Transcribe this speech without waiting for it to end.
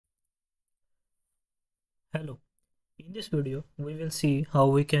Hello. In this video, we will see how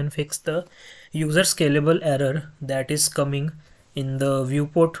we can fix the user scalable error that is coming in the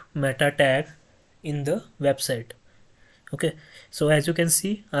viewport meta tag in the website. Okay, so as you can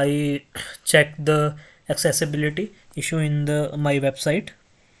see, I checked the accessibility issue in the my website,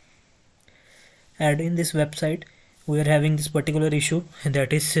 and in this website we are having this particular issue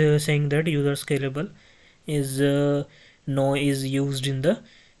that is saying that user scalable is no is used in the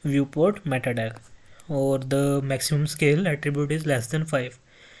viewport meta tag, or the maximum scale attribute is less than 5.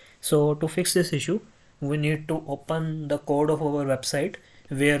 So to fix this issue, we need to open the code of our website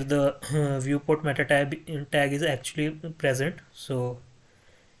where the viewport meta tag is actually present. So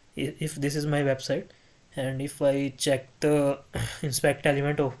if this is my website, and if I check the inspect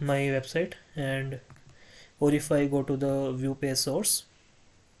element of my website, and or if I go to the view page source,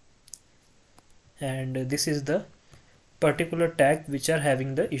 and this is the particular tag which are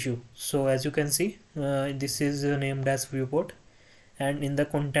having the issue. So as you can see, this is named as viewport, and in the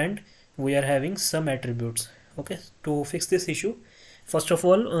content we are having some attributes. Okay, to fix this issue, first of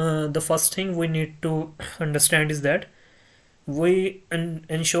all, the first thing we need to understand is that we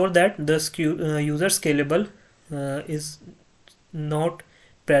ensure that the user scalable is not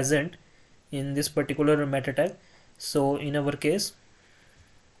present in this particular meta tag. So in our case,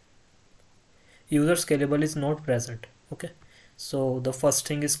 user scalable is not present. Okay, so the first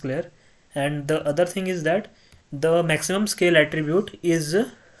thing is clear, and the other thing is that the maximum scale attribute is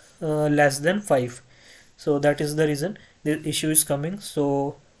less than 5. So that is the reason the issue is coming.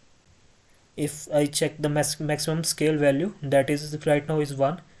 So if I check the maximum scale value, that is right now is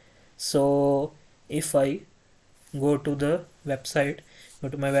 1. So if I go to the website, go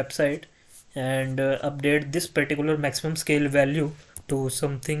to my website, and update this particular maximum scale value to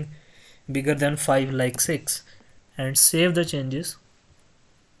something bigger than 5, like 6, and save the changes,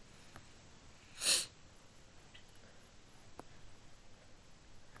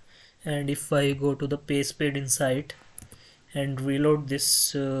 and if I go to the page speed insight and reload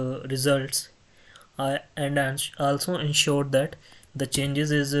this results, and also ensure that the changes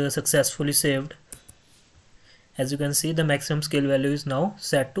is successfully saved. As you can see, the maximum scale value is now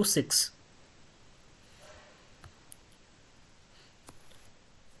set to 6.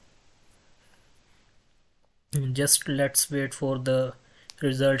 Just let's wait for the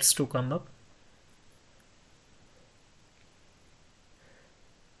results to come up.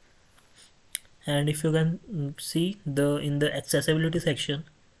 And if you can see, the in the accessibility section,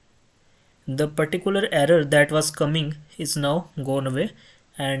 the particular error that was coming is now gone away,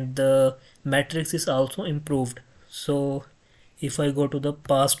 and the matrix is also improved. So if I go to the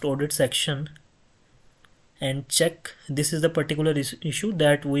past audit section and check, this is the particular issue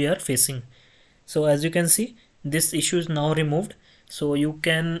that we are facing. So as you can see, this issue is now removed. So you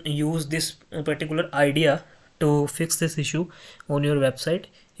can use this particular idea to fix this issue on your website.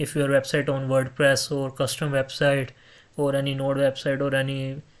 If your website on WordPress or custom website or any node website or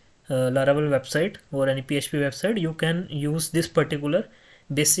any Laravel website or any PHP website, you can use this particular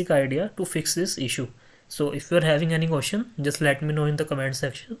basic idea to fix this issue. So if you're having any question, just let me know in the comment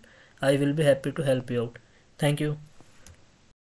section. I will be happy to help you out. Thank you.